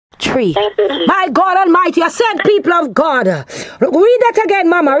3. My God Almighty, I said, people of God. Read that again,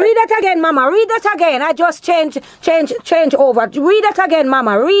 Mama. Read that again, Mama. Read that again. I just change over. Read that again,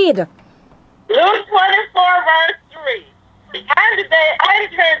 Mama. Read. Luke 24, verse 3. And they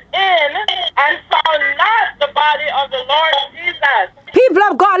entered in and found not the body of the Lord Jesus. People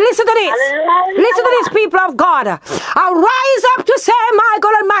of God, listen to this. Listen to this, people of God. I rise up to say, my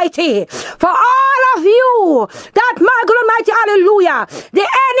God Almighty, for all of you, that my God Almighty, hallelujah, the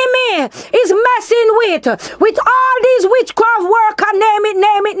enemy is messing with all these witchcraft work and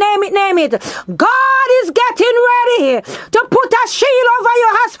name it. God is getting ready to put a shield over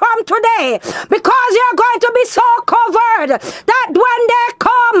your house from today, because you're going to be so covered that when they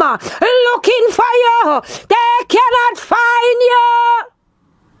come looking for you, they cannot find you.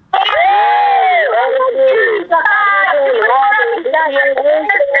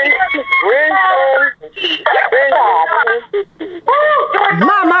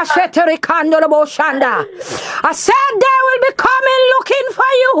 Mama Sheterikando Shanda. I said they will be coming looking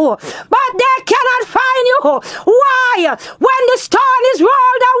for you, but they cannot find you. Why? When the stone is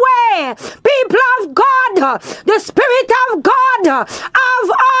rolled away, people of God, the Spirit of God, of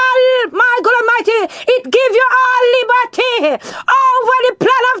all, my God Almighty, it gives you all liberty over the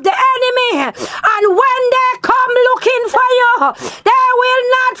plan of the enemy. And when they come looking for you, they will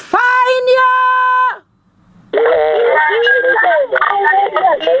not find you.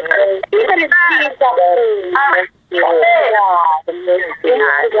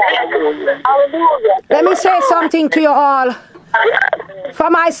 Let me say something to you all.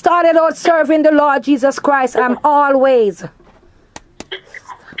 From I started out serving the Lord Jesus Christ, I'm always.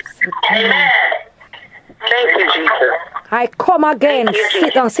 Amen. Thank you, Jesus. I come again.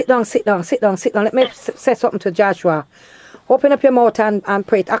 Sit down. Let me say something to Joshua. Open up your mouth and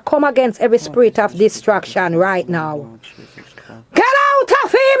pray. I come against every spirit of distraction right now. Get out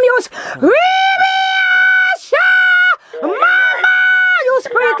of him, you Mama, you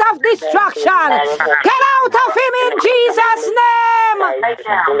spirit of distraction. Get out of him in Jesus' name.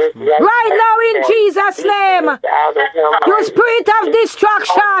 Right now in Jesus' name. You spirit of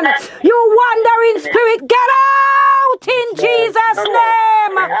distraction. You wandering spirit. Get out in Jesus'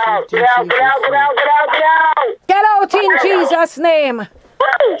 name. Get out in Jesus' name.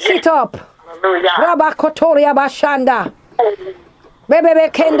 Sit up. Rabba Kotoria Bashanda. Bebe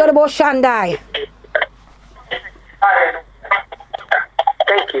Kendo Boshandai.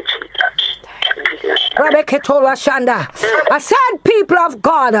 Thank you, Jesus. I said, people of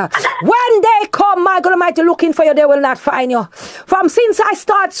God, when they come, my God Almighty, looking for you, they will not find you. From since I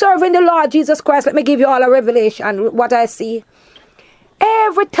start serving the Lord Jesus Christ, let me give you all a revelation, what I see.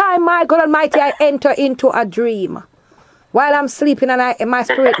 Every time, my God Almighty, I enter into a dream, while I'm sleeping and my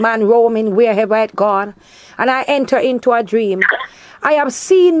spirit man roaming wherever I'd gone, and I enter into a dream, I have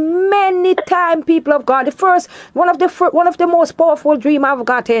seen many times, people of God. The first, one of the most powerful dream I've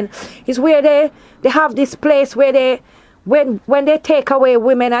gotten is where they have this place where they, when they take away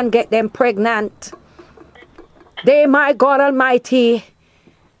women and get them pregnant, they, my God Almighty,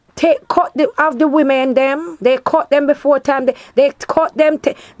 cut the women them. They cut them before time. They cut them.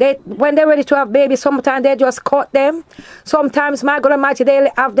 When they're ready to have babies, sometimes they just cut them. Sometimes, my God Almighty,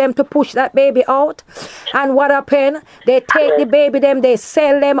 they have them to push that baby out. And what happen? They take the baby them, they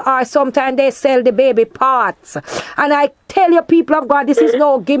sell them, or sometimes they sell the baby parts. And I tell you, people of God, this is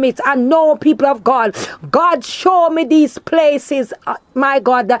no gimmicks. And no, people of God, God show me these places, my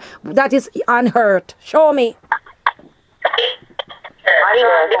God, that is unhurt. Show me.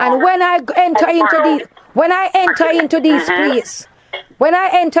 And when I enter into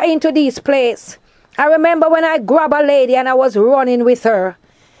these places, I remember when I grab a lady and I was running with her.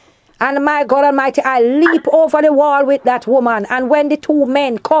 And my God Almighty, I leap over the wall with that woman. And when the two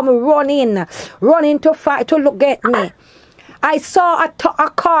men come running to fight, to look at me, I saw a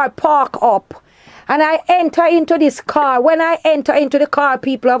car park up. And I enter into this car. When I enter into the car,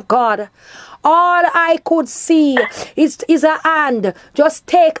 people of God, all I could see is a hand just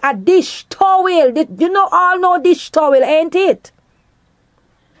take a dish towel. You know, all know dish towel, ain't it?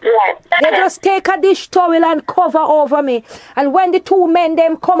 Yes. They just take a dish towel and cover over me. And when the two men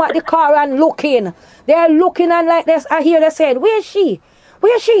them come at the car and looking, they're looking and like this. I hear they saying, "Where is she?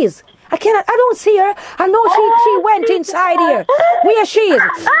 Where she is? I don't see her. I know she went inside here. Where she is?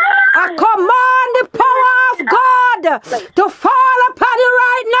 I command the power of God to fall upon you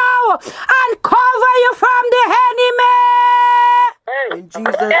right now and cover you from the enemy. In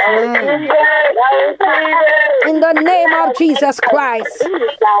Jesus' name. In the name of Jesus Christ.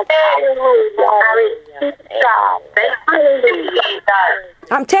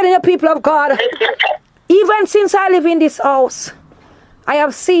 I'm telling you, people of God, even since I live in this house, I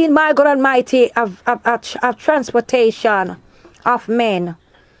have seen, my God Almighty, a transportation of men.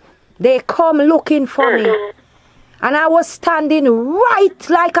 They come looking for me. And I was standing right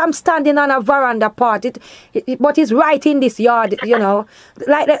like I'm standing on a veranda part. But it's right in this yard, you know.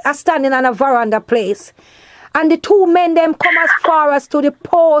 Like I'm standing on a veranda place. And the two men them come as far as to the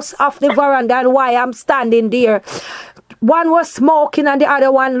post of the veranda and why I'm standing there. One was smoking and the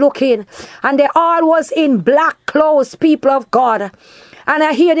other one looking. And they all was in black clothes, people of God. And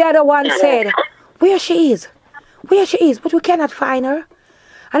I hear the other one said, where she is? Where she is? But we cannot find her.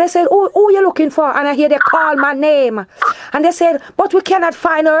 And I said, who are you looking for? And I hear they call my name. And they said, but we cannot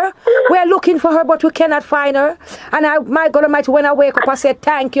find her. We're looking for her, but we cannot find her. And my God Almighty, when I wake up, I said,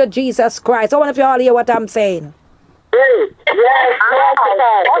 thank you, Jesus Christ. I wonder if you all hear what I'm saying.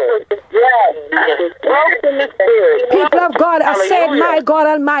 People of God, I said, my God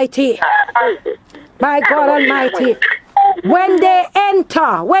Almighty. My God Almighty. When they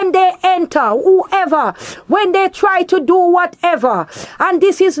enter, whoever, when they try to do whatever, and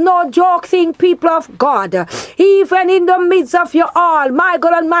this is no joke thing, people of God, even in the midst of you all, my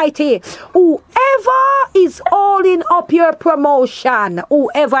God Almighty, whoever is holding up your promotion,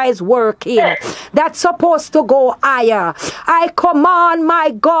 whoever is working, that's supposed to go higher, I command,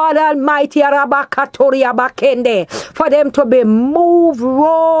 my God Almighty, for them to be moved,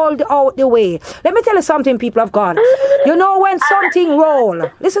 rolled out the way. Let me tell you something, people of God. You know when something roll,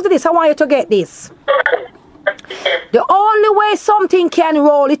 listen to this, I want you to get this. The only way something can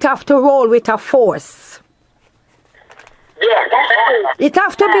roll, it have to roll with a force. It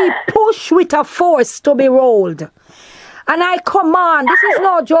have to be pushed with a force to be rolled. And I command, this is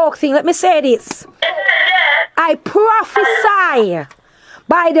no joke thing, let me say this. I prophesy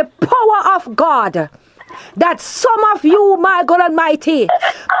by the power of God that some of you, my God Almighty,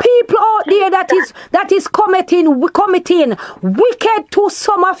 people out there that is committing wicked to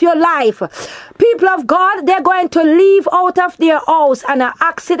some of your life, people of God, they're going to leave out of their house and an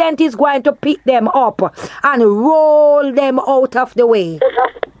accident is going to pick them up and roll them out of the way.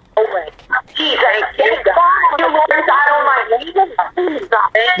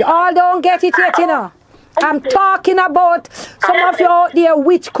 You all don't get it yet, you know. I'm talking about some of you out there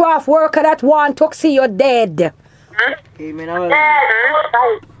witchcraft worker that want to see you dead.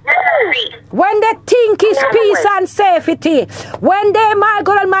 When they think is peace and safety, when they, my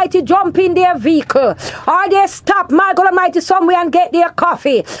God Almighty, jump in their vehicle, or they stop, my God Almighty, somewhere and get their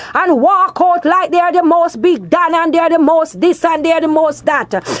coffee and walk out like they are the most big Dan and they are the most this and they are the most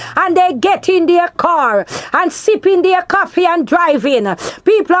that, and they get in their car and sipping their coffee and driving.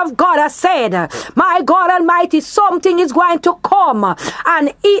 People of God have said, my God Almighty, something is going to come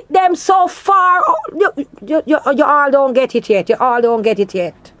and eat them so far. You all don't get it yet. You all don't get it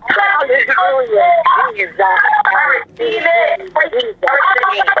yet.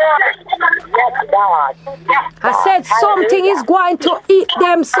 I said something is going to eat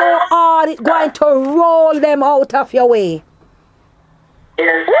them so hard, it's going to roll them out of your way.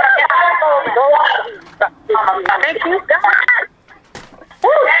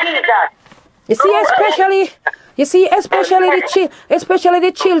 You see, especially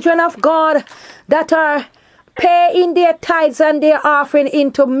the children of God that are paying their tithes and their offering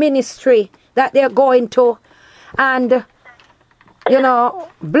into ministry that they're going to, and you know,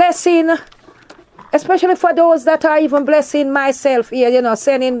 blessing, especially for those that are even blessing myself here, you know,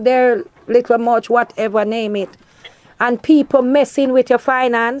 sending their little much, whatever, name it, and people messing with your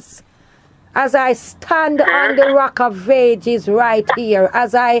finance. As I stand on the rock of ages right here,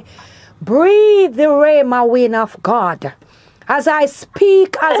 as I breathe the rhema wind of God, as I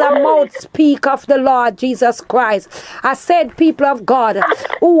speak, as a mouth speak of the Lord Jesus Christ, I said, people of God,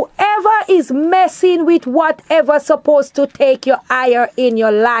 whoever is messing with whatever's supposed to take you higher in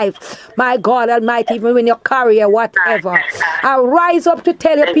your life, my God Almighty, even in your career, whatever, I rise up to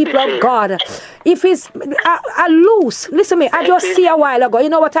tell you, people of God, if it's a loose, listen to me, I just see a while ago, you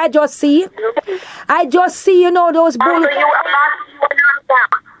know what I just see? I just see, you know, those bullets.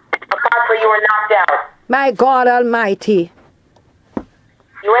 Apostle, you were knocked out. My God Almighty.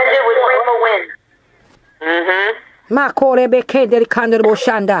 You ended with rainbow wind.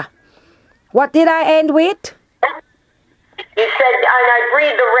 What did I end with? You said, and as I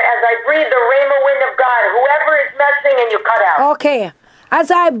breathe the rainbow wind of God, whoever is messing, and you cut out. Okay. As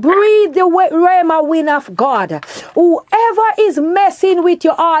I breathe the rhema wind of God, whoever is messing with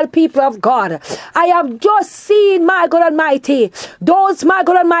you all, people of God, I have just seen, my God Almighty, those, my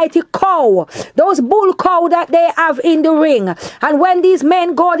God Almighty, cow, those bull cow that they have in the ring. And when these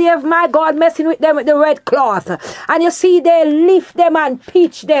men go there, my God, messing with them with the red cloth, and you see they lift them and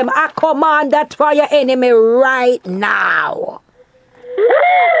pitch them, I command that for your enemy right now.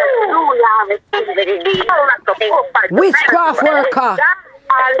 Witchcraft worker.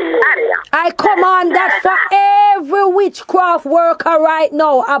 I command that for every witchcraft worker right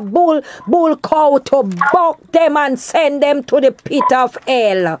now, a bull cow to buck them and send them to the pit of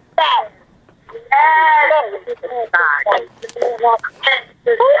hell.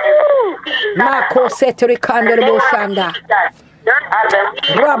 Marco Setri Kandel Boshanda.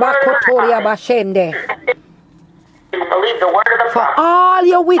 Rabakotoria Bashende. For all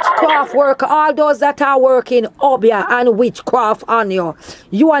your witchcraft work, all those that are working obia and witchcraft on you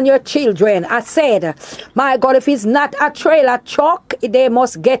and your children, I said, my God, if it's not a trailer truck, they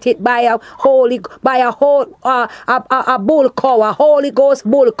must get it by a bull cow, a Holy Ghost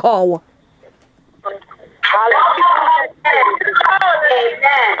bull cow.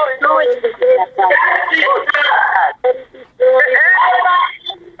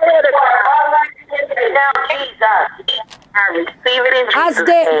 As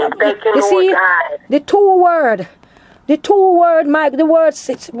they, you see, the two word, Mike, the word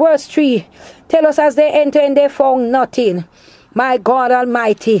 6, verse 3, tell us as they enter and they found nothing. My God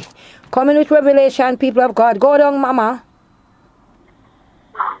Almighty, coming with revelation, people of God. Go down, Mama.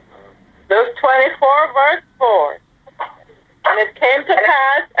 Luke 24, verse 4. And it came to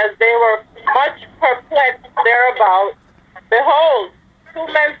pass, as they were much perplexed thereabout, behold, 2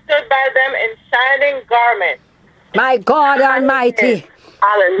 men stood by them in shining garments. My God Almighty.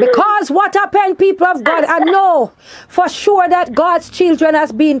 Because what happened, people of God, I know for sure that God's children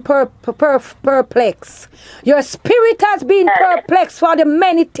has been perplexed. Your spirit has been perplexed for the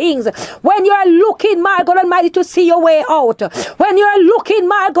many things. When you're looking, my God Almighty, to see your way out. When you're looking,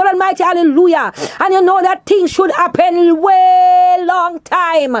 my God Almighty, hallelujah, and you know that things should happen way long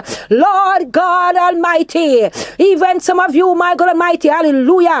time. Lord God Almighty, even some of you, my God Almighty,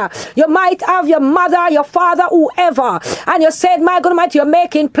 hallelujah, you might have your mother, your father, whoever, and you said, my God Almighty, you're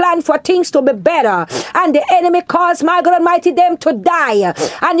making plan for things to be better, and the enemy caused, my God Almighty, them to die,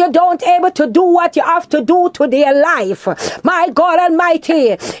 and you don't able to do what you have to do to their life. My God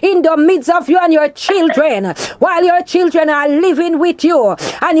Almighty, in the midst of you and your children, while your children are living with you,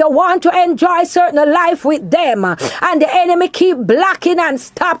 and you want to enjoy certain life with them, and the enemy keep blocking and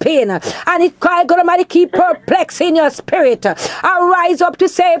stopping, and it, God Almighty, keep perplexing your spirit. Arise up to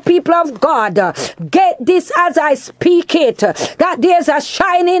say, people of God, get this as I speak it, that there's a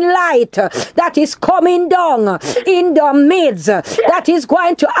shining light that is coming down in the midst, that is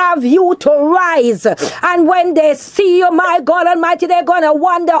going to have you to rise. And when they see you, my God Almighty, they're going to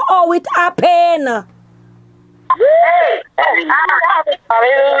wonder how it happened.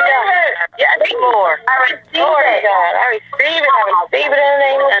 Hallelujah. Yes, Lord. I receive it, God. I receive it. I receive it in the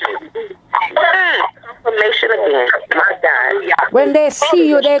name of confirmation again. My God. When they see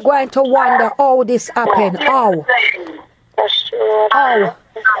you, they're going to wonder how this happened. How? Oh,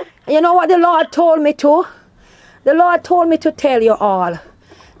 you know what the Lord told me to? The Lord told me to tell you all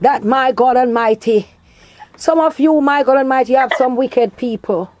that, my God Almighty, some of you, my God Almighty, have some wicked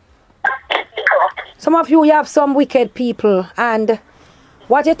people. Some of you have some wicked people, and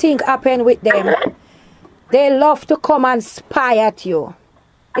what you think happened with them? They love to come and spy at you.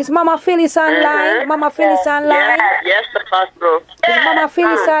 Is Mama Phyllis online? Mama Phyllis online? Yes, Apostle. Is Mama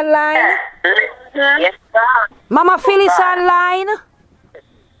Phyllis online? Yes, Mama Phyllis online?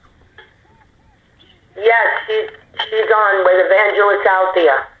 Yes, she's on with Evangelist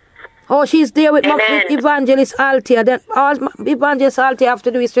Althea. Oh, she's there with Evangelist Althea. Then all Evangelist Althea have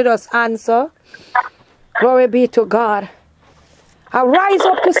to do is to just answer. Glory be to God. I rise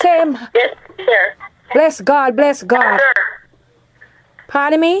up to say, yes, sir. Bless God, bless God.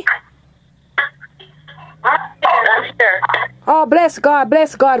 Pardon me? I'm sure. Oh, bless God,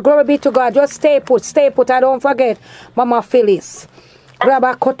 bless God. Glory be to God. Just stay put, stay put. I don't forget Mama Phyllis.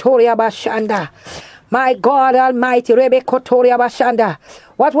 Rabba Kotoria Bashanda. My God Almighty, Rebe Kotoria Bashanda.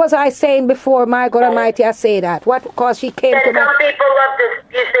 What was I saying before, my God Almighty, I say that? What? Because she came to me. Some people love to,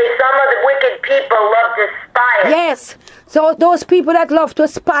 you say some of the wicked people love to spy. Yes. So those people that love to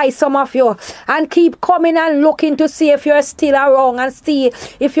spy, some of you, and keep coming and looking to see if you're still wrong, and see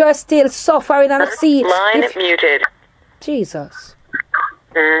if you're still suffering, and see. Line muted. Jesus.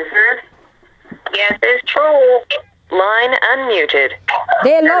 Yes, it's true. Line unmuted.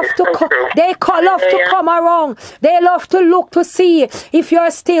 They love to love to come around. They love to look to see if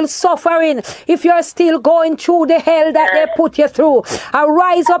you're still suffering, if you're still going through the hell that they put you through. I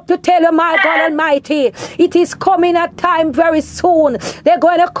rise up to tell you, my God Almighty, it is coming a time very soon. They're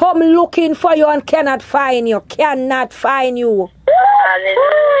going to come looking for you and cannot find you. Cannot find you.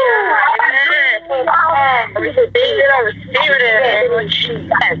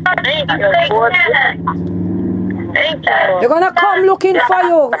 Thank you. They're gonna come looking for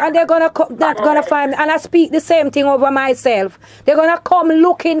you, and they're gonna not gonna find me. And I speak the same thing over myself. They're gonna come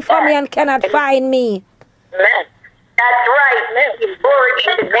looking for me and cannot find me. Amen. That's right. Glory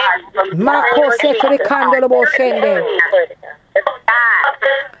to God. Marco said to the candle about Shende.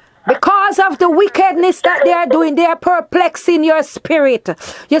 Because of the wickedness that they are doing, they are perplexing your spirit.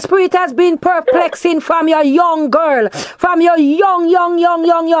 Your spirit has been perplexing from your young girl, from your young.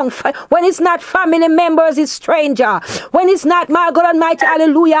 When it's not family members, it's stranger. When it's not, my God Almighty,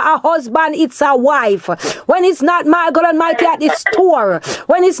 hallelujah, a husband, it's a wife. When it's not, my God Almighty, at the store.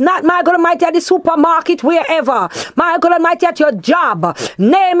 When it's not, my God Almighty, at the supermarket, wherever. My God Almighty, at your job.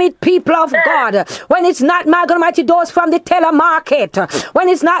 Name it, people of God. When it's not, my God Almighty, those from the telemarket. When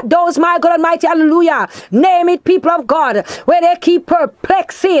it's not those, my God Almighty, hallelujah, name it, people of God, where they keep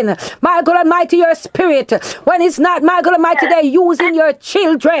perplexing, my God Almighty, your spirit. When it's not, my God Almighty, they're using your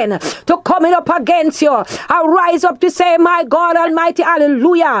children to coming up against you. I rise up to say, my God Almighty,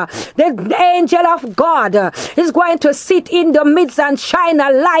 hallelujah, the angel of God is going to sit in the midst and shine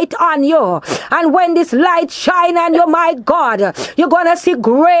a light on you. And when this light shine on you, my God, you're going to see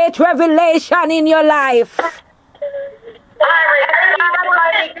great revelation in your life. I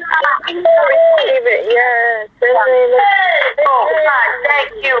receive it, yes. Oh, God,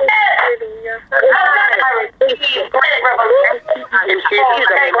 thank you. I receive great revelation.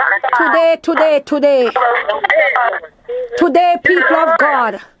 Today, people of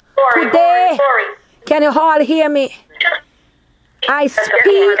God, today, can you all hear me? I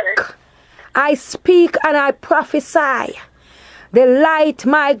speak and I prophesy. The light,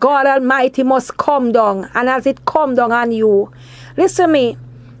 my God Almighty, must come down. And as it come down on you, listen to me.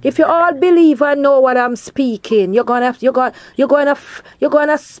 If you all believe and know what I'm speaking, you're gonna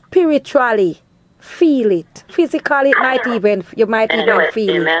spiritually feel it. Physically, you might even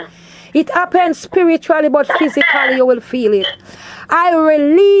feel it. It happens spiritually, but physically you will feel it. I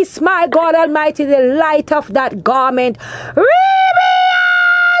release, my God Almighty, the light of that garment.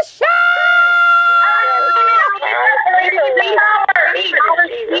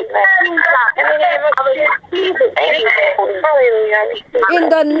 In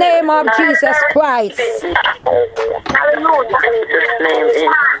the name of Jesus Christ.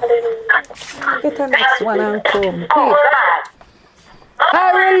 Get the next one and come.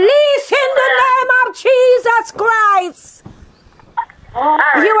 I release in the name of Jesus Christ.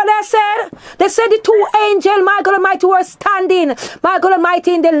 You hear what they said? They said the two angels, my God Almighty, were standing, my God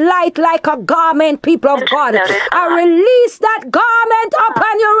Almighty, in the light like a garment, people of God. I release that garment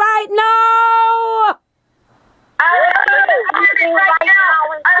upon you right now. I receive it right now.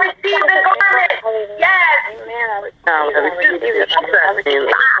 I receive the garment. Yes.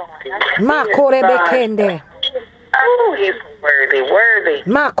 Makore bekende. Oh, he's worthy.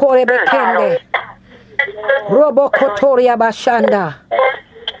 Makore bekende. Robo Kotoria Bashanda.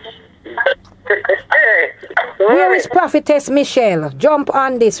 Where is Prophetess Michelle? Jump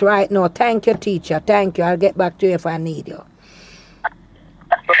on this right now. Thank you, teacher. Thank you. I'll get back to you if I need you.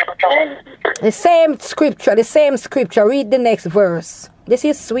 The same scripture. Read the next verse. This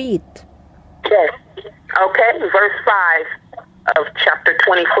is sweet. Yes. Okay, verse 5 of chapter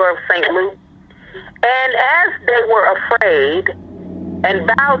 24 of St. Luke. And as they were afraid and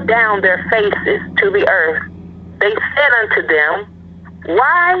bowed down their faces to the earth, they said unto them,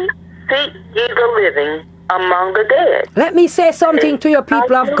 Why seek ye the living among the dead? Let me say something to you,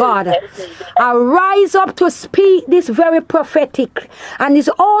 people of God. I rise up to speak this very prophetic, and it's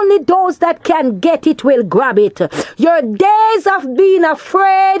only those that can get it will grab it. Your days of being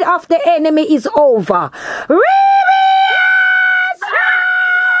afraid of the enemy is over.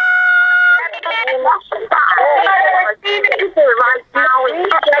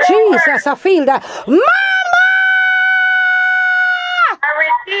 Jesus, I feel that. Mama! I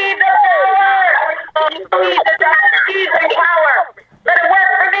receive the power. I receive the power. Let it work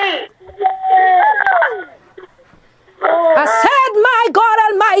for me. I said, my God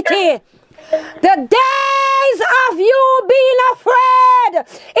Almighty, the days of you being afraid,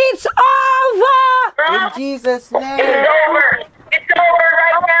 it's over. In Jesus' name. It's over. It's over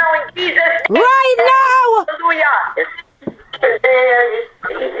right now in Jesus' name. Right now. Hallelujah.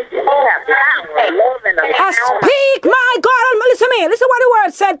 I speak, my God. Listen to me. Listen what the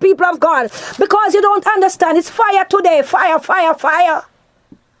word said, people of God. Because you don't understand. It's fire today. Fire. Fire. Yes.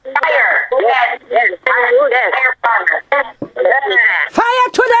 Fire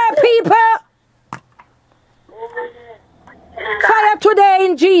today, people. Fire today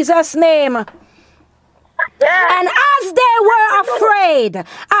in Jesus' name. And as they were afraid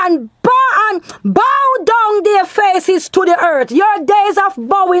and and bow down their faces to the earth. Your days of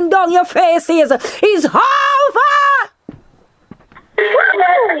bowing down your faces is over.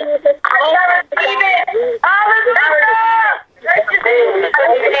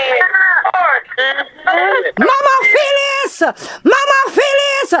 Mama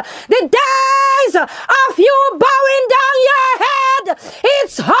Phyllis, the days of you bowing down your head,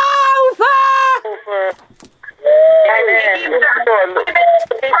 it's over.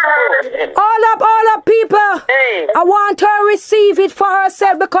 All up, people. I want her to receive it for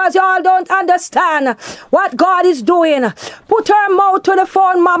herself because y'all don't understand what God is doing. Put her mouth to the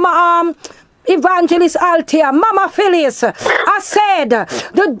phone, Mama Evangelist Althea, Mama Phyllis. I said,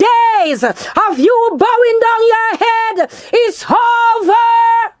 the days of you bowing down your head is over.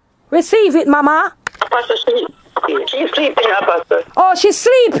 Receive it, Mama. She's sleeping, Apostle. Oh, she's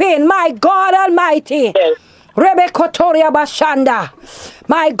sleeping. My God Almighty. Yes. Rebecca Toria Bashanda.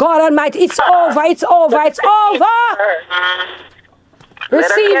 My God Almighty, it's over.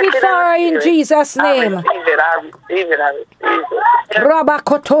 Receive it for her in Jesus' name. I receive it. Rabba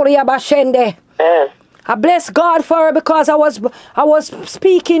Kotoria Bashende. Yes. I bless God for her because I was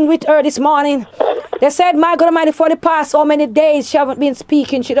speaking with her this morning. They said, my God Almighty, for the past so many days she haven't been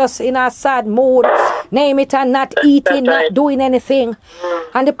speaking. She just in a sad mood, name it, and not eating, not doing anything.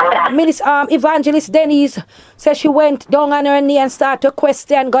 And the minister, Evangelist Denise said she went down on her knee and started to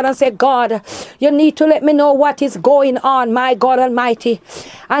question God and said, God, you need to let me know what is going on, my God Almighty.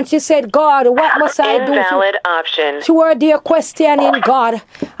 And she said, God, what must I do? Invalid option. She were there questioning God.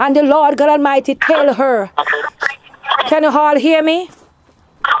 And the Lord God Almighty tell her. Can you all hear me?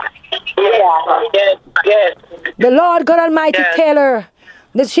 Yes. The Lord God Almighty tell her.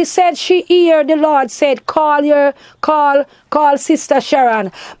 That she said she hear the Lord said, call Sister Sharon.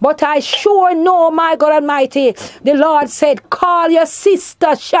 But I sure know, my God Almighty, the Lord said, call your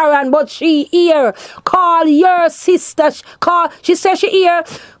Sister Sharon. But she hear, call your sister. She said she hear,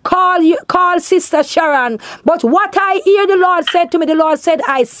 call Sister Sharon. But what I hear the Lord said to me, the Lord said,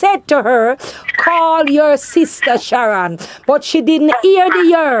 I said to her, call your Sister Sharon. But she didn't hear the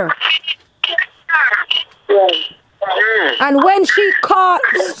year. And when she called,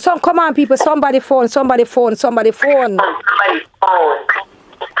 come on people, somebody phone.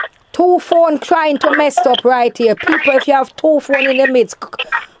 Two phone trying to mess up right here. People, if you have two phone in the midst,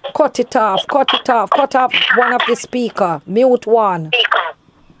 cut off one of the speaker, mute one.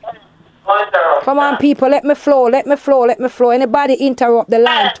 Come on people, let me flow. Anybody interrupt the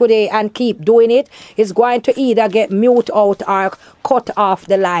line today and keep doing it is going to either get mute out or cut off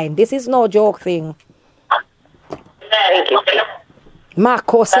the line. This is no joke thing. Thank you.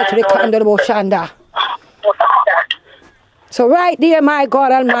 Marco said to the candle Shanda. So right there, my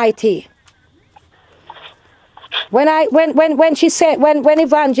God Almighty. When Evangelist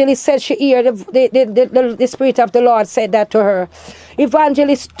said she heard the Spirit of the Lord said that to her,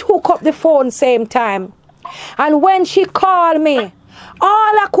 Evangelist took up the phone same time. And when she called me, all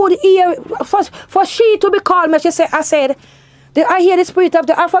I could hear for she to be called me, I said, I hear the Spirit of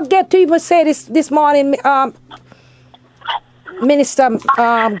the, I forget to even say this morning, Minister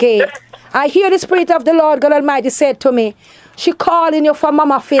Gay. I hear the Spirit of the Lord God Almighty said to me, she calling you for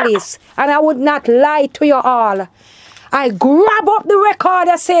Mama Phyllis, and I would not lie to you all. I grab up the record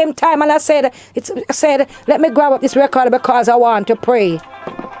at the same time and I said, let me grab up this record because I want to pray.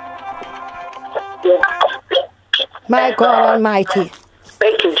 My God Almighty.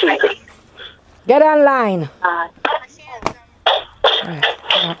 Thank you, Jesus. Get online.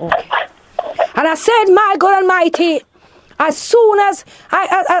 Okay. And I said, my God Almighty, as soon as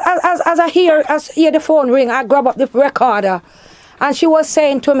I hear the phone ring, I grab up the recorder, and she was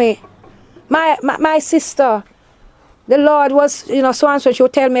saying to me, my sister, the Lord was, so and so. She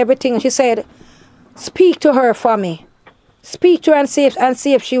would tell me everything. She said, speak to her for me. Speak to her and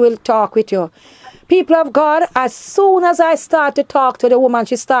see if she will talk with you. People of God, as soon as I start to talk to the woman,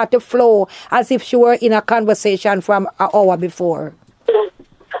 she started to flow as if she were in a conversation from an hour before.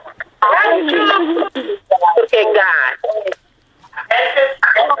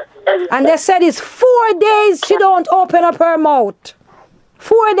 And they said it's 4 days she don't open up her mouth.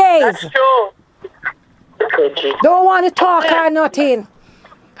 4 days. That's true. Don't want to talk or nothing.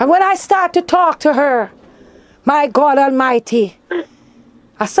 And when I start to talk to her, my God Almighty,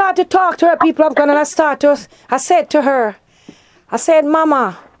 I start to talk to her, people of God, and I said to her,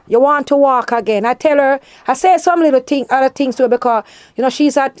 Mama, you want to walk again? I tell her, I say some other things to her because,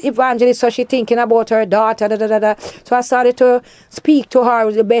 she's an evangelist, so she's thinking about her daughter, So I started to speak to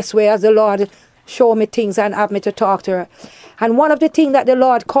her the best way as the Lord showed me things and have me to talk to her. And one of the things that the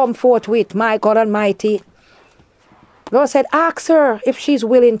Lord come forth with, my God Almighty, God said, ask her if she's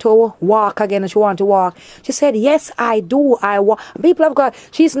willing to walk again and she want to walk. She said, yes, I do. I walk. People of God,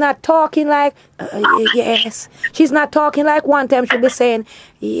 she's not talking like, yes. She's not talking like one time she'll be saying,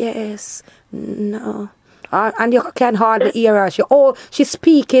 yes, no. And you can hardly hear her. She's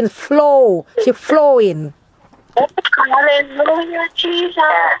speaking flow. She's flowing. Hallelujah, Jesus.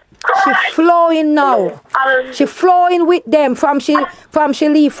 She's flowing now. She's flowing with them from she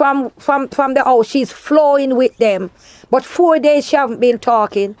leave from the house. She's flowing with them. But 4 days she haven't been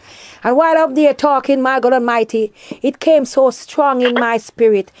talking. And while up there talking, my God Almighty, it came so strong in my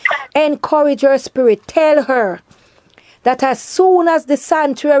spirit. Encourage her spirit. Tell her that as soon as the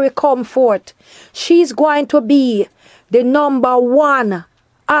sanctuary come forth, she's going to be the number one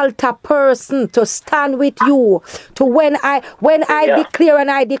altar person to stand with you. To when I declare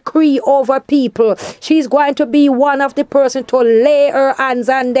and I decree over people, she's going to be one of the person to lay her hands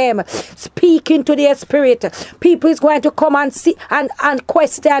on them, speaking to their spirit. People is going to come and see and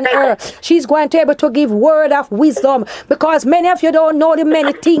question her. She's going to be able to give word of wisdom, because many of you don't know the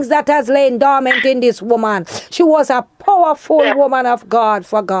many things that has lain dormant in this woman. She was a powerful woman of God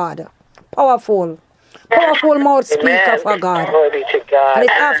for God. Powerful mouth speaker for God. And it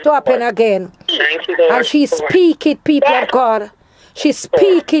has to happen again. And she speak it, people of God. She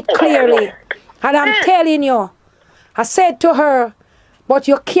speak it clearly. And I'm telling you, I said to her, but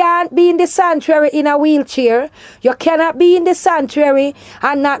you can't be in the sanctuary in a wheelchair. You cannot be in the sanctuary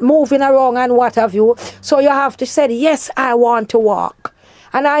and not moving around and what have you. So you have to say, yes, I want to walk.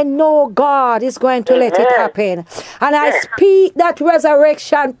 And I know God is going to let it happen. And I speak that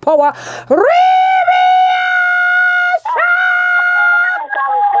resurrection power.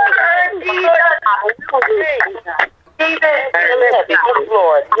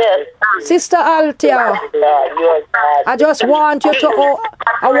 Sister Althea, I just want you to,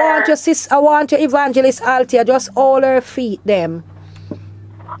 I want you, Evangelist Althea, just hold her feet them.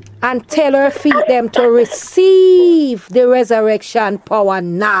 And tell her feet them to receive the resurrection power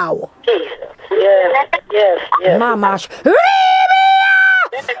now. Yes. Mama. Mama!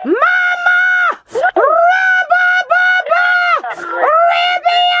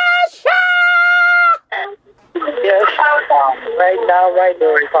 Yes. Right now.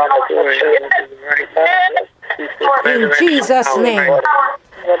 In Jesus' name.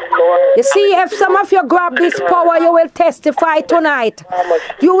 You see, if some of you grab this power, you will testify tonight.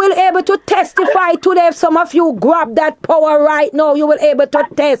 You will able to testify today. If some of you grab that power right now, you will able to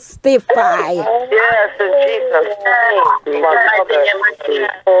testify. Yes, in Jesus' name.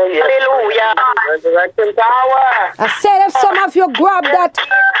 Hallelujah. Resurrection power. I said, if some of you grab that,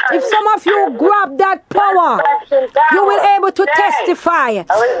 power, you will able to testify.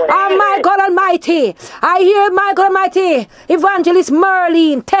 Oh my God Almighty, I hear my God Almighty, Evangelist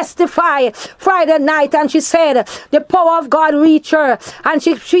Merlin testify Friday night, and she said the power of God reach her, and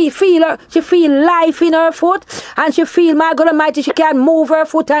she feel life in her foot, and she feel, my God Almighty, she can move her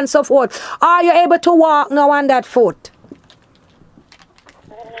foot and so forth. Are you able to walk now on that foot?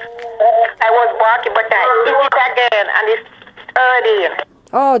 I was walking, but I hit it again, and it's hurting.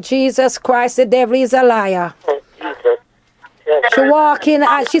 Oh, Jesus Christ, the devil is a liar. She walking,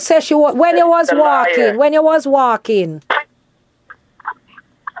 she said when you was walking.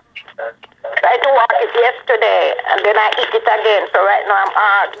 I tried to walk it yesterday, and then I hit it again. So right now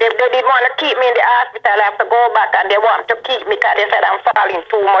they didn't want to keep me in the hospital. I have to go back, and they want to keep me because they said I'm falling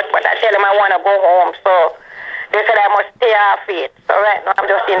too much. But I tell them I want to go home, so they said I must stay off it. So right now I'm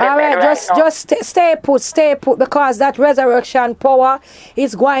just in the bed right now. Just stay put, because that resurrection power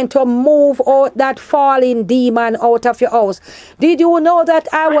is going to move out that falling demon out of your house. Did you know that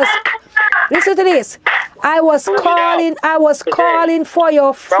I was... Listen to this. I was calling for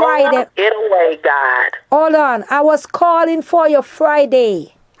you Friday. Get away, God. Hold on. I was calling for you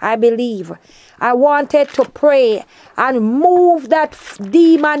Friday, I believe. I wanted to pray and move that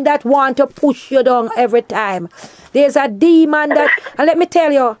demon that want to push you down every time. There's a demon that, and let me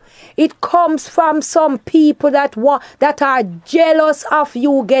tell you, it comes from some people that are jealous of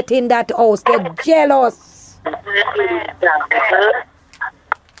you getting that house. They're jealous.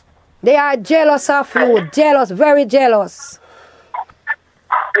 They are jealous of you. Jealous, very jealous.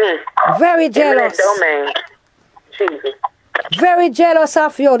 Very jealous. Very jealous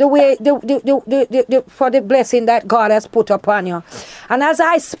of you, the way for the blessing that God has put upon you. And as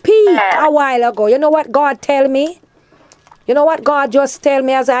I speak a while ago, you know what God tell me? You know what God just tell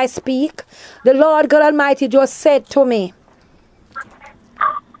me as I speak? The Lord God Almighty just said to me,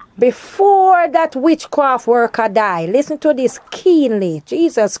 before that witchcraft worker die, listen to this keenly.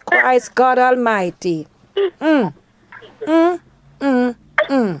 Jesus Christ, God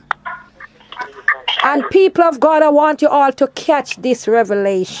I And people of God, I want you all to catch this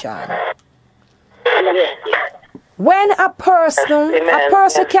revelation. When a person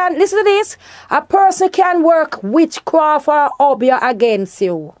can, listen to this, a person can work witchcraft or obia against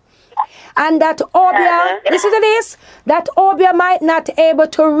you. And that obia, listen to this, that obia might not able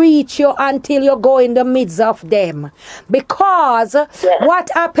to reach you until you go in the midst of them. Because what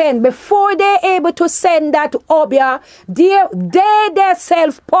happened, before they're able to send that obia, their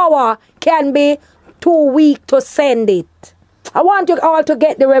self-power can be too weak to send it. I want you all to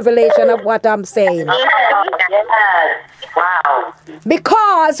get the revelation of what I'm saying. Wow.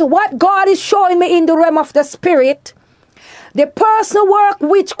 Because what God is showing me in the realm of the spirit, the person work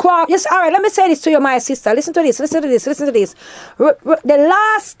witchcraft. Yes, all right, let me say this to you, my sister. Listen to this, listen to this, listen to this. The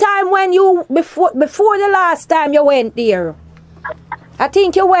last time when you, before the last time you went there, I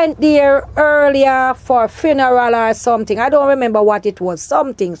think you went there earlier for a funeral or something. I don't remember what it was.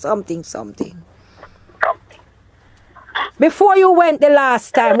 Something. Before you went the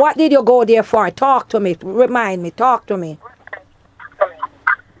last time, what did you go there for? Talk to me. Remind me. Talk to me.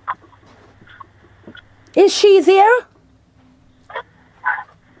 Is she there?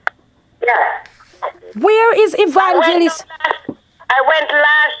 Yeah. Where is Evangelist? I went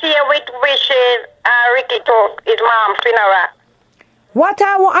last year with Wishes Ricky to his mom's funeral. What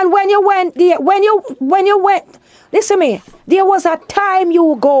I want, and when you went there, when you went, listen to me, there was a time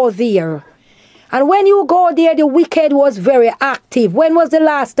you go there. And when you go there, the wicked was very active. When was the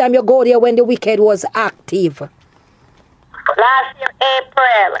last time you go there when the wicked was active? Last year,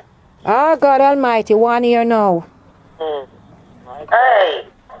 April. Oh, God Almighty, 1 year now. Hey.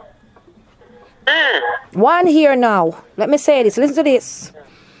 1 year now. Let me say this. Listen to this.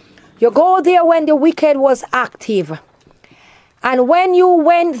 You go there when the wicked was active. And when you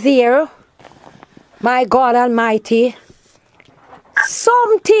went there, my God Almighty,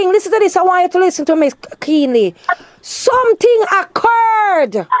 something, listen to this, I want you to listen to me keenly. Something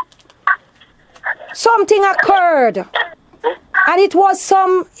occurred. Something occurred. And it was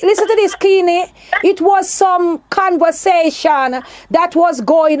some, listen to this keenly, it was some conversation that was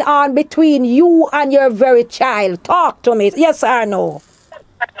going on between you and your very child. Talk to me. Yes or no?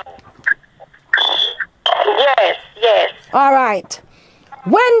 Yes. All right.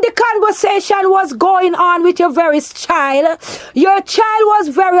 When the conversation was going on with your very child was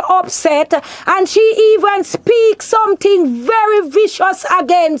very upset, and she even speaks something very vicious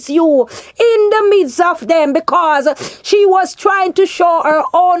against you in the midst of them because she was trying to show her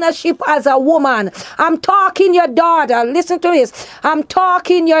ownership as a woman. I'm talking your daughter. Listen to this. I'm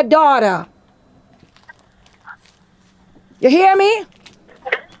talking your daughter. You hear me?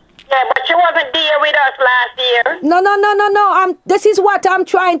 Yeah, but she wasn't there with us last year. No. This is what I'm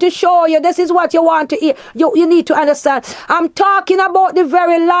trying to show you. This is what you want to hear. You need to understand. I'm talking about the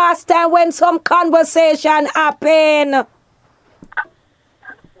very last time when some conversation happened.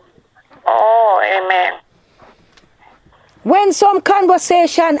 Oh, amen. When some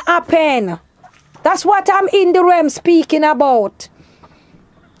conversation happened. That's what I'm in the realm speaking about.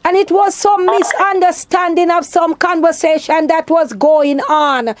 And it was some misunderstanding of some conversation that was going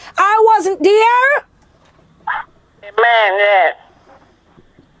on. I wasn't there. Amen, yes.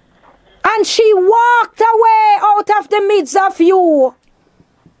 And she walked away out of the midst of you.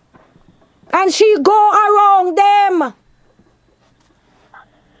 And she go around them.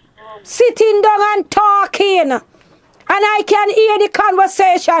 Sitting down and talking. And I can hear the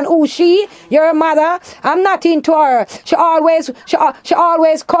conversation. Who she? Your mother? I'm not into her. She always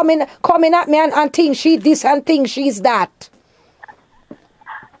coming at me and think she this and think she's that.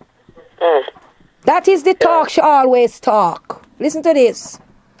 That is the talk she always talk. Listen to this.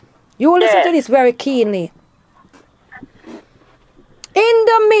 You listen to this very keenly. In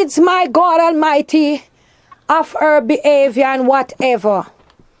the midst, my God Almighty, of her behavior and whatever,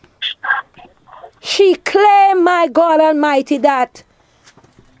 she claimed, my God Almighty, that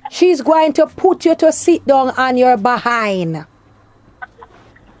she's going to put you to sit down on your behind.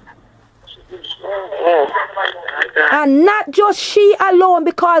 And not just she alone,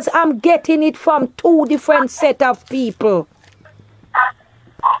 because I'm getting it from two different set of people.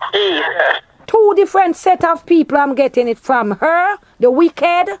 Two different set of people I'm getting it from. Her, the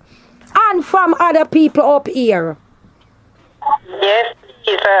wicked, and from other people up here. Yes.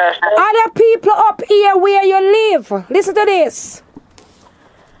 Other people up here where you live. Listen to this.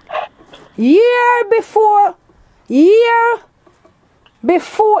 The year before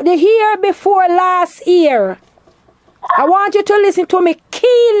last year. I want you to listen to me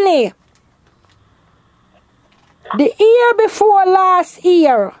keenly. The year before last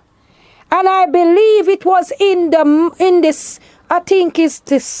year. And I believe it was in this, I think it's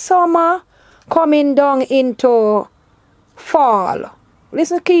the summer. coming down into fall.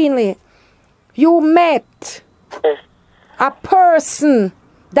 Listen keenly. You met a person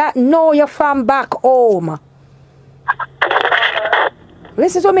that know you from back home.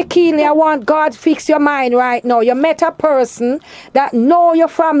 Listen to me keenly. I want God to fix your mind right now. You met a person that know you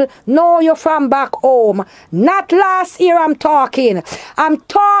from back home. Not last year I'm talking. I'm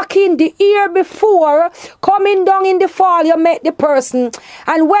talking the year before. Coming down in the fall, you met the person.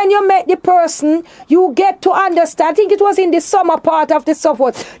 And when you met the person, you get to understand. I think it was in the summer part of the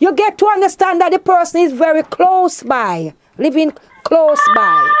summer. You get to understand that the person is very close by. Living close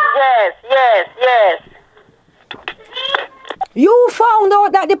by. Yes, yes, yes. You found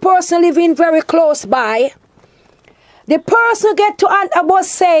out that the person living very close by. The person get to and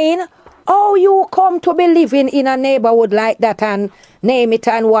was saying, oh, you come to be living in a neighborhood like that and name it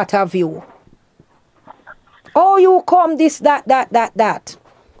and what have you. Oh, you come this, that.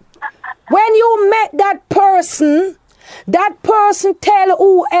 When you met that person tell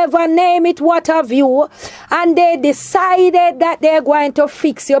whoever, name it, what have you, and they decided that they're going to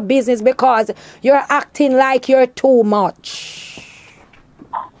fix your business because you're acting like you're too much.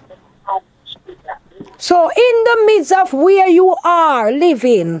 So in the midst of where you are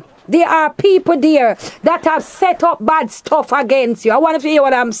living, there are people there that have set up bad stuff against you. I want to hear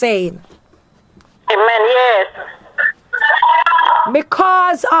what I'm saying. Amen, yes.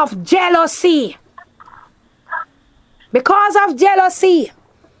 Because of jealousy. Because of jealousy.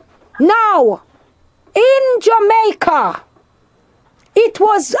 Now, in Jamaica, it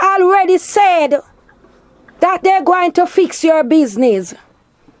was already said that they're going to fix your business.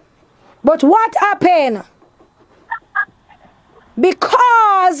 But what happened?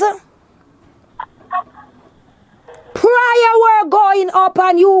 Because prayer were going up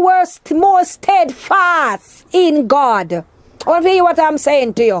and you were more steadfast in God. I want to hear what I'm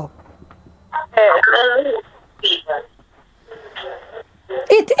saying to you.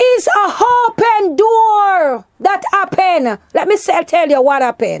 It is a open door that happened. Let me tell you what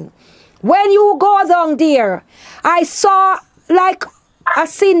happened. When you go down there, I saw like a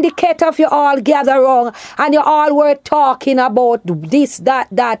syndicate of you all gather around and you all were talking about this,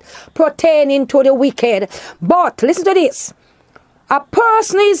 that, pertaining to the wicked. But listen to this. A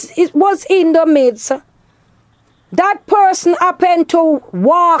person was in the midst. That person happened to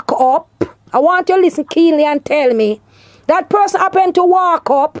walk up. I want you to listen keenly and tell me. That person happened to walk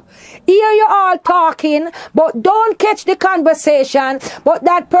up, hear you all talking, but don't catch the conversation. But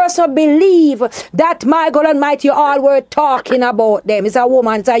that person believe that, my God Almighty, you all were talking about them. It's a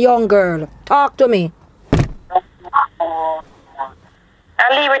woman, it's a young girl. Talk to me. I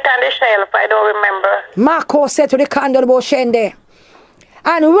leave it on the shelf, I don't remember. Marco said to the candle Boshende.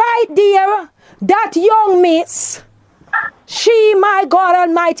 And right there, that young miss, she, my God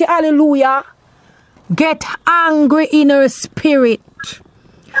Almighty, hallelujah, get angry in her spirit.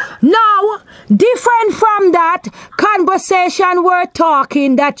 Now, different from that conversation we're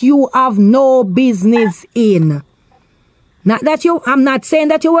talking that you have no business in. Not that I'm not saying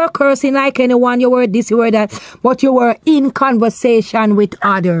that you were cursing like anyone, you were this, you were that, but you were in conversation with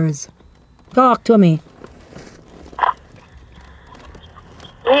others. Talk to me.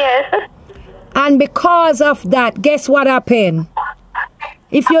 Yes. And because of that, guess what happened?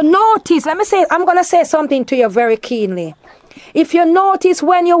 If you notice, I'm going to say something to you very keenly. If you notice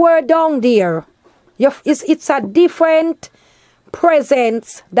when you were down there, it's a different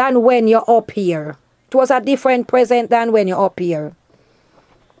presence than when you're up here. It was a different presence than when you're up here.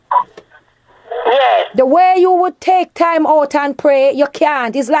 Yes. The way you would take time out and pray, you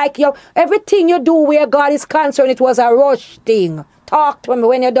can't. It's like everything you do where God is concerned, it was a rush thing. Talk to me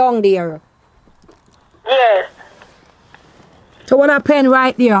when you're down there. Yes. So what happened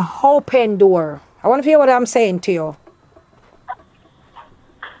right there? Open door. I want to hear what I'm saying to you.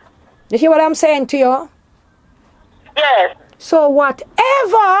 You hear what I'm saying to you? Yes. So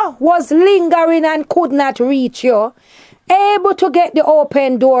whatever was lingering and could not reach you, able to get the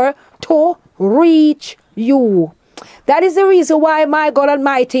open door to reach you. That is the reason why, my God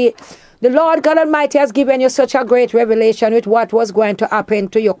Almighty, the Lord God Almighty has given you such a great revelation with what was going to happen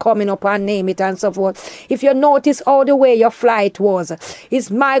to you coming up and name it and so forth. If you notice all the way your flight was,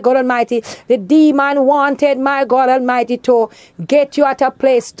 it's my God Almighty, the demon wanted, my God Almighty, to get you at a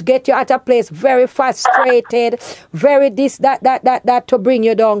place, very frustrated, very this, that, to bring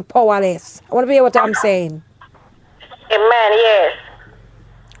you down powerless. I want to hear what I'm saying. Amen, yes.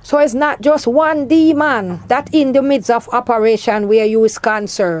 So it's not just one demon that in the midst of operation where you is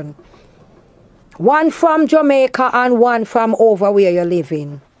concerned. One from Jamaica and one from over where you're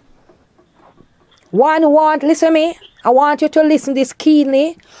living. One want, listen to me, I want you to listen this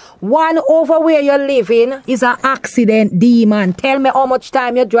keenly. One over where you're living is an accident demon. Tell me how much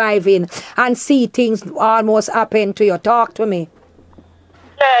time you're driving and see things almost happen to you. Talk to me.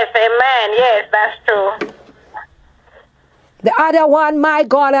 Yes, amen. Yes, that's true. The other one, my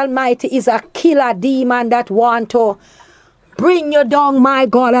God Almighty, is a killer demon that want to bring you down, my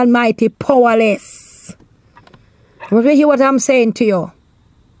God Almighty, powerless. You hear what I'm saying to you?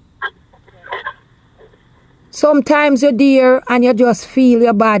 Sometimes you're there and you just feel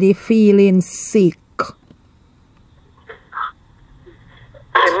your body feeling sick.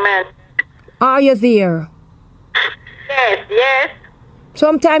 Amen. Are you there? Yes, yes.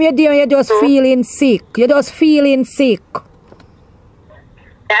 Sometimes you're there and you're just feeling sick. You're just feeling sick.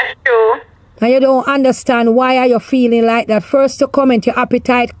 That's true. And you don't understand why are you feeling like that. First to comment, your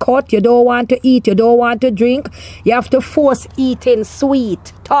appetite cut. You don't want to eat. You don't want to drink. You have to force eating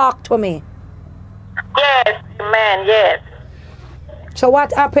sweet. Talk to me. Yes, amen, yes. So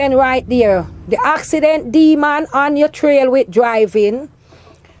what happened right there? The accident demon on your trail with driving,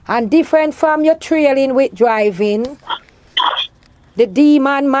 and different from your trailing with driving, the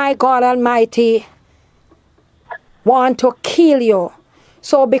demon, my God Almighty, want to kill you.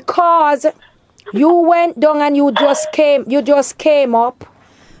 So because you went down and you just came up,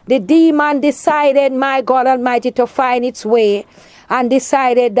 the demon decided, my God Almighty, to find its way and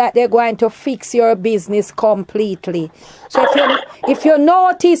decided that they're going to fix your business completely. So if you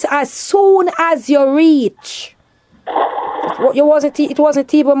notice, as soon as you reach, it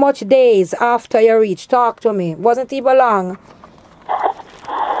wasn't even much days after you reach. Talk to me. It wasn't even long.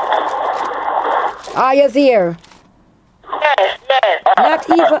 Are you there? Yes, yes. Not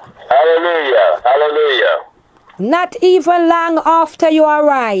even. Hallelujah. Hallelujah. Not even long after you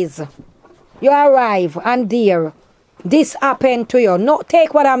arrive and there, this happened to you. No,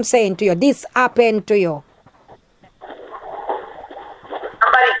 take what I'm saying to you. This happened to you.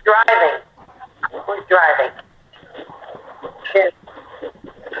 Somebody's driving. Who's driving? Yes.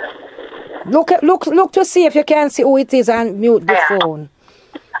 Look to see if you can see who it is and mute the phone.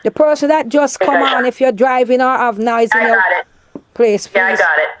 The person that just come on, if you're driving or have noise in your place, please. Yeah, I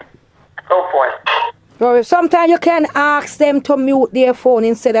got it. Go for it. So sometimes you can ask them to mute their phone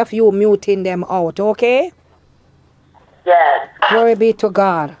instead of you muting them out, okay? Yes. Glory be to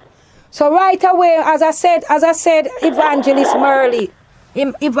God. So right away, as I said, Evangelist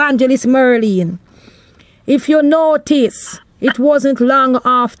Merlin, if you notice, it wasn't long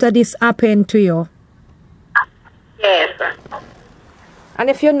after this happened to you. Yes. And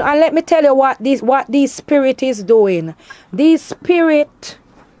let me tell you what this spirit is doing. This spirit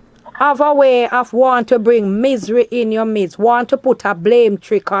have a way of want to bring misery in your midst, want to put a blame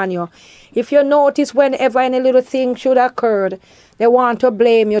trick on you. If you notice, whenever any little thing should occur, they want to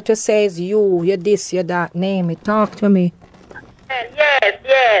blame you to say it's you're this, you're that, name it. Talk to me. Yes,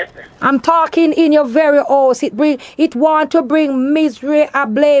 yes. I'm talking in your very house. It want to bring misery, a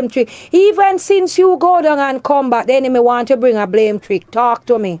blame trick. Even since you go down and come back, the enemy want to bring a blame trick. Talk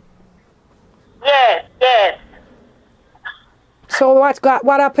to me. Yes, yes. So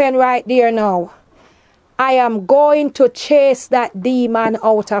what happened right there now? I am going to chase that demon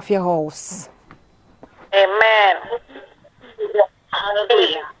out of your house. Amen.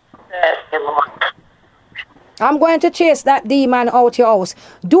 Hallelujah. Yes, Lord. I'm going to chase that demon out your house.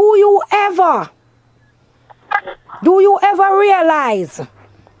 Do you ever realize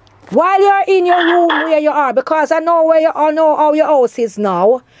while you're in your room where you are, because I know how your house is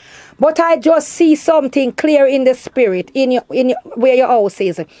now, but I just see something clear in the spirit in where your house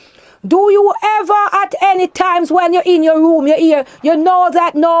is. Do you ever at any times when you're in your room, you know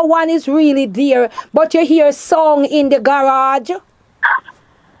that no one is really there, but you hear song in the garage?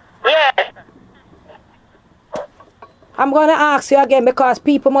 Yes. I'm going to ask you again because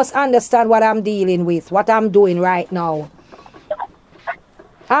people must understand what I'm dealing with, what I'm doing right now.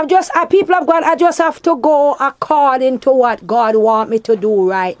 People of God, I just have to go according to what God wants me to do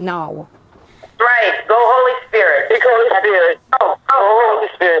right now. Right. Go Holy Spirit. Speak, Holy Spirit. Oh, Holy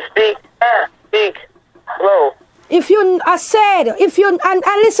Spirit, speak. Speak. Hello. And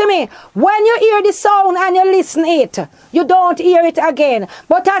listen to me, when you hear the sound and you listen it, you don't hear it again.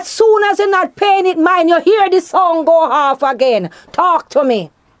 But as soon as you're not paying it mind, you hear the song go off again. Talk to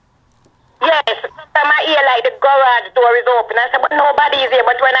me. Yes, sometimes I hear like the garage door is open. I say, but nobody is here.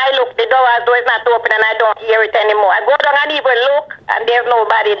 But when I look, the garage door is not open and I don't hear it anymore. I go down and even look and there's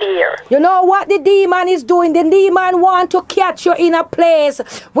nobody there. You know what the demon is doing? The demon want to catch you in a place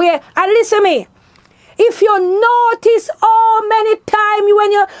where, and listen to me, if you notice how many times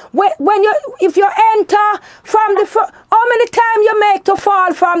if you enter from the how many times you make to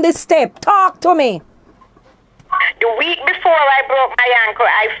fall from the step, talk to me. The week before I broke my ankle,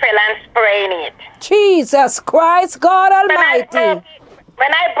 I fell and sprained it. Jesus Christ, God Almighty.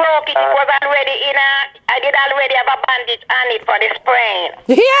 When I broke it, it was already I did already have a bandage on it for the sprain.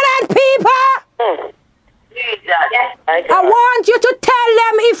 You hear that, people? Jesus. Yes. I want you to tell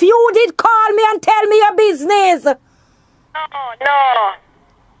them if you did call me and tell me your business. No.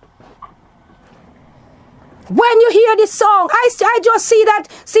 When you hear this song, I just see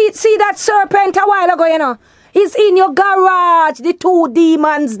that serpent a while ago, you know. It's in your garage. The two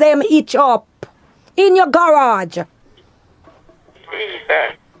demons, them each up. In your garage.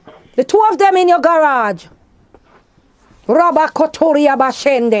 Jesus. The two of them in your garage. Roba Kotoria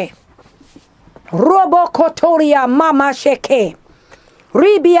Bashende. Robo Kotoria Mama Sheke.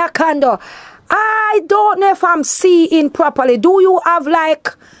 Ribia Kando. I don't know if I'm seeing properly. Do you have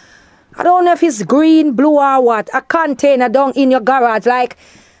like, I don't know if it's green, blue or what, a container down in your garage, like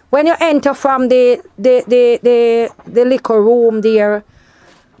when you enter from the liquor room there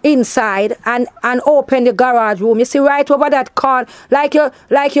inside and open the garage room, you see right over that corner, like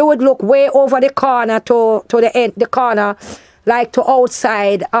you would look way over the corner to the corner, like to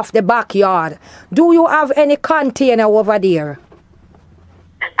outside of the backyard. Do you have any container over there?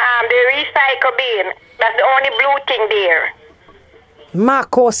 The recycle bin. That's the only blue thing there.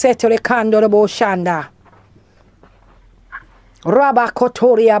 Mako setole kando bo shanda. Raba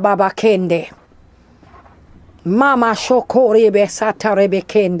kotoria baba kende. Mama shokori be satare be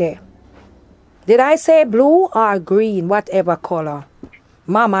kende. Did I say blue or green? Whatever color.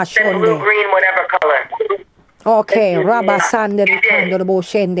 Mama shonde. Blue, green, whatever color. Okay. Raba sande kando bo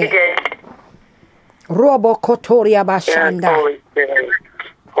shende. Robo kotoria bashanda.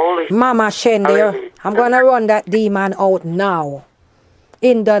 Mama shende. I'm gonna run that demon out now.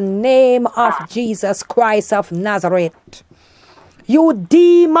 In the name of Jesus Christ of Nazareth. You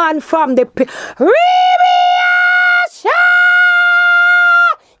demon from the get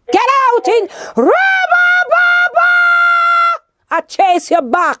out in I chase you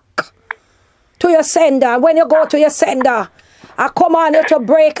back to your sender. When you go to your sender, I command you to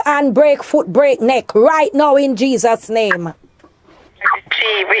break hand, break foot, break neck right now in Jesus' name.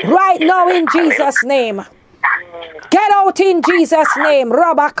 Right now in Jesus' name. Get out in Jesus' name.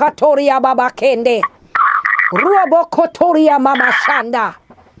 Roba Katoria Baba Kende. Robo Kotoria Mama Shanda.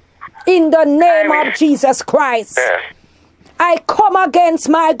 In the name of Jesus Christ. I come against,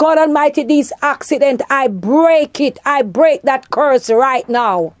 my God Almighty, this accident. I break it. I break that curse right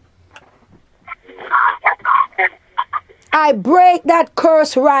now. I break that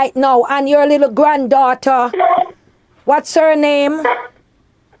curse right now. And your little granddaughter, what's her name?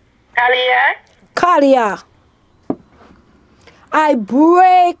 Kalia. Kalia. I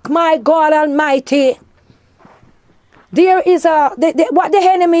break, my God Almighty. There is what the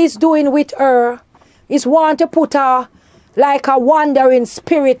enemy is doing with her is want to put her like a wandering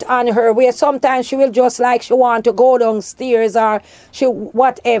spirit on her, where sometimes she will just like she want to go downstairs or she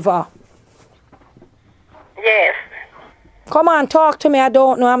whatever. Yes. Come on, talk to me. I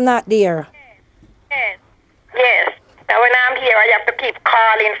don't know. I'm not there. Yes. Now when I'm here, I have to keep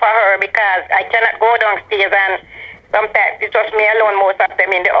calling for her because I cannot go downstairs, and sometimes it's just me alone, most of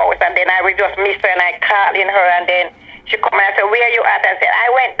them in the house, and then I will just miss her and I call in her, and then she come and I say, where you at? I said, I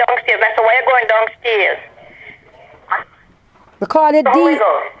went downstairs. I said, why are you going downstairs?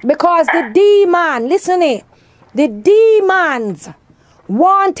 Because the demon, listen it, the demons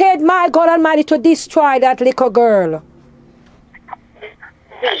wanted, my God Almighty, to destroy that little girl.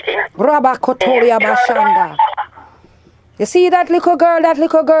 Rabba Kotoria Bashanda. You see that little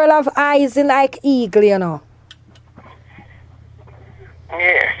girl have eyes like eagle, you know.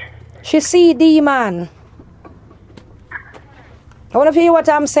 Yes. She see demon. I want to hear what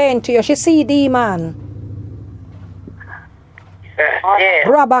I'm saying to you. She see demon. Yes.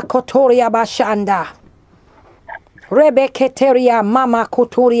 Rabba Kotoria Bashanda. Rebeketeria Mama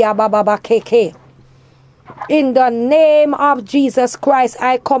Kotoria Baba Keke. In the name of Jesus Christ,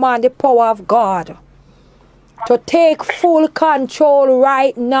 I command the power of God to take full control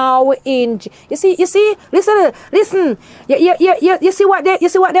right now. You see, listen. You see what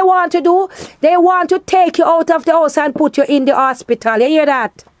they want to do? They want to take you out of the house and put you in the hospital. You hear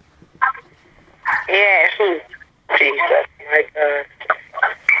that? Yes. Jesus, my God.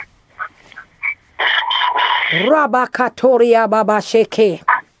 Rabba Katoria Baba Sheke.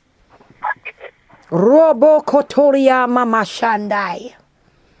 Robo Kotoria Mama Shandai.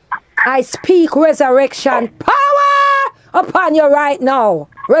 I speak resurrection power upon you right now.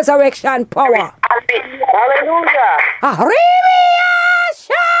 Resurrection power. Hallelujah.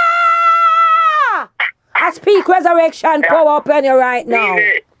 I speak resurrection power upon you right now.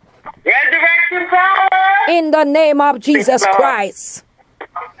 Resurrection In the name of Jesus Christ.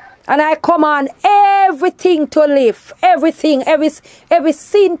 And I command everything to live. Everything, every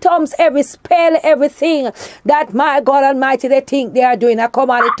symptoms, every spell, everything that my God Almighty they think they are doing. I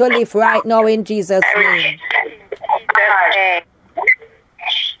command it to live right now in Jesus' name.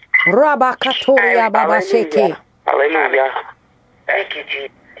 Rabba Katoria Baba Sheke. Hallelujah. Thank you,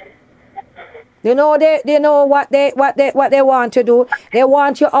 Jesus. You know they know what they want to do. They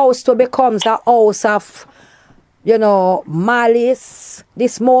want your house to become a house of, you know, malice.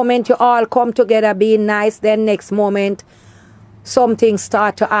 This moment you all come together being nice, then next moment something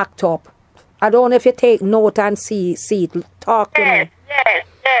start to act up. I don't know if you take note and see it. Talk to me. Yes,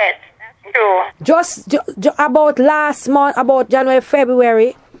 that's true. Just about last month, about January,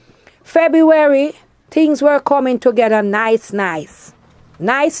 February, things were coming together nice.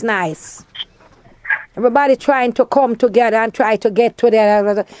 Everybody trying to come together and try to get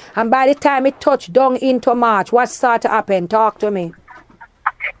together. And by the time it touched down into March, what started to happen? Talk to me.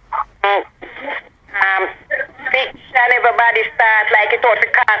 Fiction, everybody start like it was to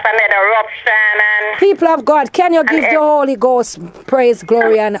cause another eruption. And People of God, can you give the Holy Ghost praise,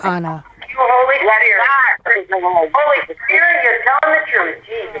 glory, and honor? Holy Spirit, you're telling the truth.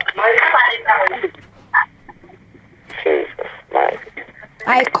 Jesus.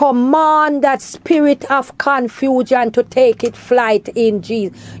 I command that spirit of confusion to take its flight in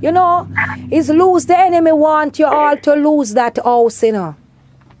Jesus. You know, it's lose the enemy want you all to lose that house, you know.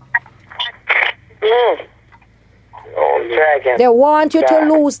 They want you to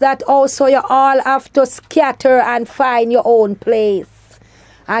lose that house, so you all have to scatter and find your own place.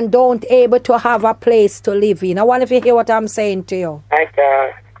 And don't able to have a place to live in. I wonder if you hear what I'm saying to you. My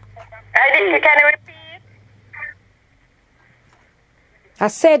God. Can you repeat? I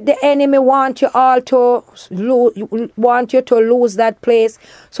said the enemy want you all to lose that place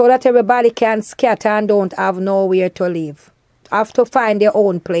so that everybody can scatter and don't have nowhere to live. Have to find their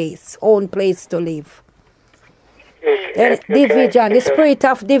own place to live. Division, the spirit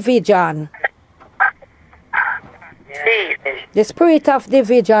of division. The spirit of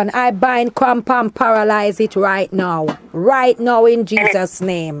division, I bind, cramp, and paralyze it right now. Right now in Jesus'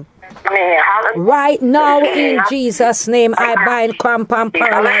 name. Right now in Jesus' name, I bind, cramp, and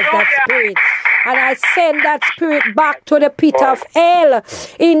paralyze that spirit. And I send that spirit back to the pit of hell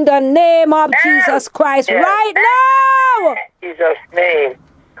in the name of Jesus Christ. Right now! In Jesus' name.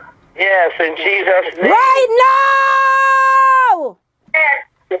 Yes, in Jesus' name. Right now!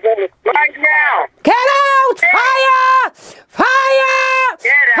 Right now. Get out! Fire! Fire!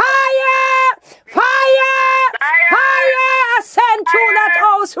 Fire! Fire! Fire! Ascend through that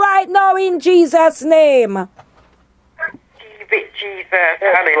house right now in Jesus' name. Jesus.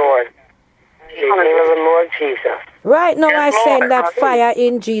 Yes, Lord. In the name of the Lord Jesus. Right now I Yes, send Lord. that fire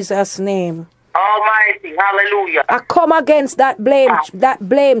in Jesus' name. Almighty. Hallelujah. I come against that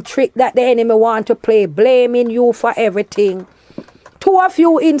blame trick that the enemy want to play, blaming you for everything. 2 of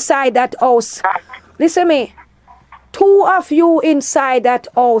you inside that house, listen me, 2 of you inside that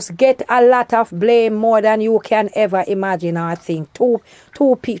house get a lot of blame more than you can ever imagine or think. 3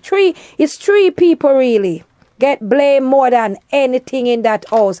 people really get blame more than anything in that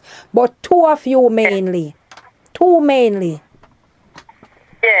house, but 2 of you mainly. 2 mainly.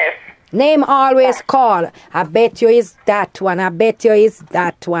 Yes. Name always call. I bet you is that one. I bet you is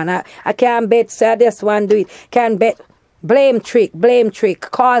that one. I can't bet so this one do it. Can bet. Blame trick,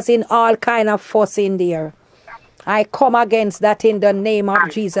 causing all kind of fuss in there. I come against that in the name of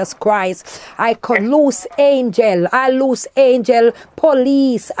Jesus Christ. I could loose angel. I loose angel.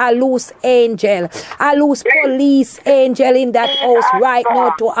 Police. I loose angel. I loose police angel in that house right now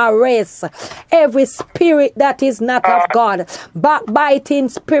to arrest every spirit that is not of God. Backbiting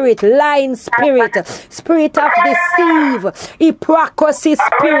spirit, lying spirit, spirit of deceive, hypocrisy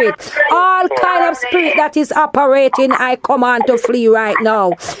spirit, all kind of spirit that is operating. I command to flee right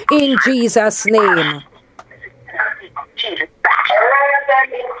now in Jesus' name.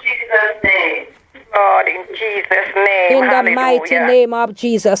 Lord, in Jesus' name. In the mighty name of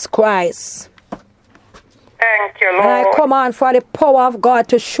Jesus Christ. Thank you, Lord. And I command for the power of God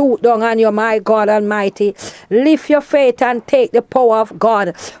to shoot down on you, my God Almighty. Lift your faith and take the power of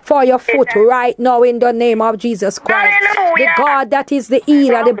God for your foot right now in the name of Jesus Christ. Hallelujah. The God that is the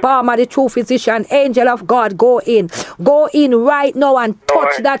healer, the balmer, the true physician, angel of God, go in. Go in right now and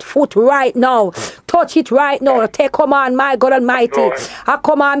touch that foot right now. Touch it right now. Take command, my God Almighty. I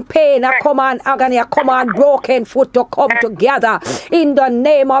command pain, I command agony, I command broken foot to come together. In the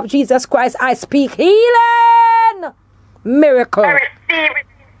name of Jesus Christ, I speak healing. Miracle. I receive it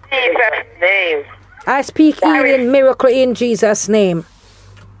in Jesus' name. I speak healing miracle in Jesus' name.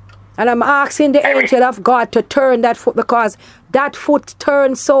 And I'm asking the angel of God to turn that foot, because that foot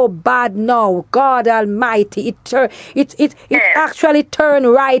turned so bad now. God Almighty, it actually turned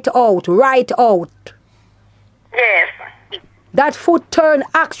right out. Yes. That foot turned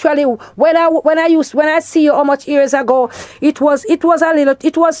actually, when I see you how much years ago, it was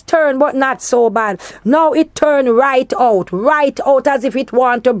turned, but not so bad. Now it turned right out as if it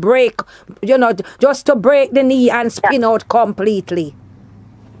want to break, just to break the knee and spin out completely.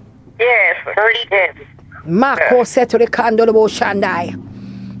 Yes. Marco said to the candle Shandai,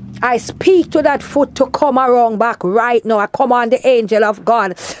 I speak to that foot to come around back right now. I command the angel of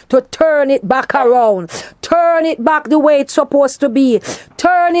God to turn it back around. Turn it back the way it's supposed to be.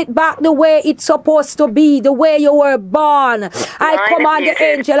 Turn it back the way it's supposed to be, the way you were born. I command the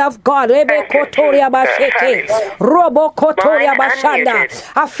angel of God. I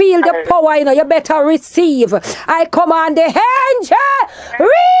feel the power, you better receive. I command the angel.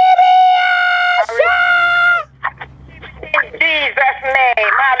 In Jesus'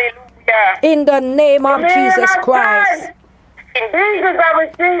 name, hallelujah. In the name of Jesus Christ. In Jesus, I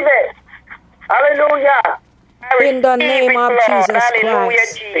receive it. Hallelujah. In the name of Jesus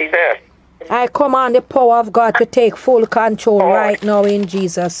Christ. Jesus. I command the power of God to take full control right now in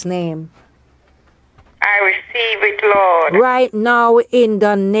Jesus' name. I receive it, Lord. Right now in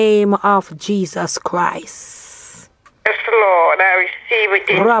the name of Jesus Christ. Yes, Lord, I receive it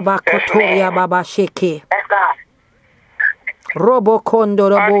in Jesus' name. Baba Sheke. Yes, God. Robo kondo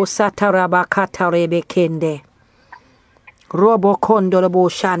robo sataraba katarebe kende. Robo kondo robo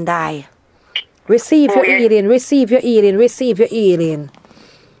shandai. Receive your healing, receive your healing, receive your healing.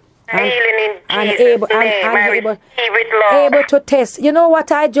 Able to test. You know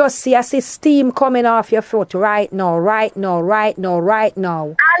what I just see? I see steam coming off your foot right now. Hallelujah,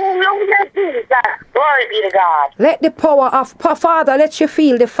 Jesus. Glory be to God. Let the power of Father, let you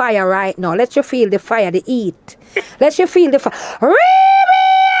feel the fire right now. Let you feel the fire, the heat. Let you feel the fire.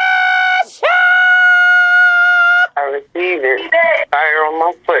 I receive it. Fire on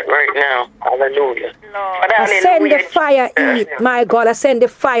my foot right now. Hallelujah. Lord, I send the fire heat, my God. I send the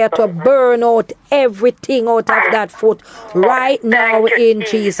fire to burn out everything out of that foot right now in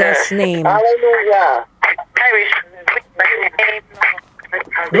Jesus' name. Hallelujah.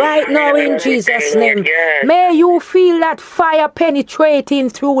 Right now in Jesus' name. May you feel that fire penetrating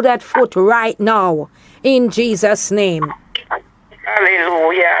through that foot right now in Jesus' name.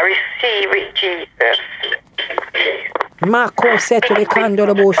 Hallelujah. Receive it, Jesus. Marco said to the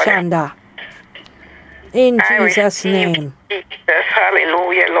candle Shanda. In Jesus' name. Jesus.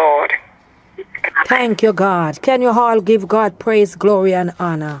 Hallelujah, Lord. Thank you, God. Can you all give God praise, glory, and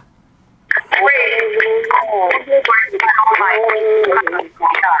honor?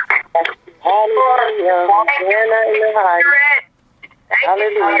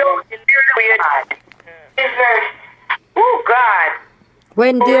 Oh God.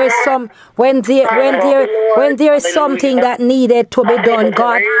 When there is something that needed to be done,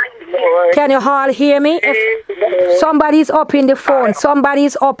 God, can you all hear me? If somebody's up in the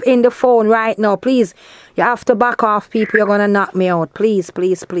phone, right now, please, you have to back off, people. You're gonna knock me out, please.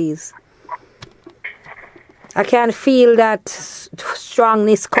 I can feel that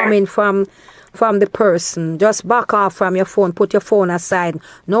strongness coming from the person. Just back off from your phone. Put your phone aside.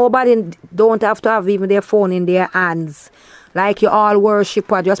 Nobody don't have to have even their phone in their hands. Like you all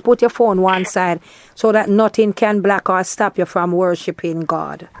worshiper, just put your phone one side so that nothing can block or stop you from worshiping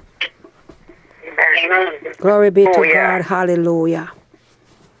God. Glory be to God. Hallelujah.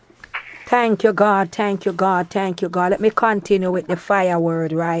 Thank you, God. Thank you, God. Thank you, God. Let me continue with the fire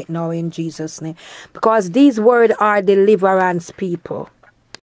word right now in Jesus' name. Because these words are deliverance, people.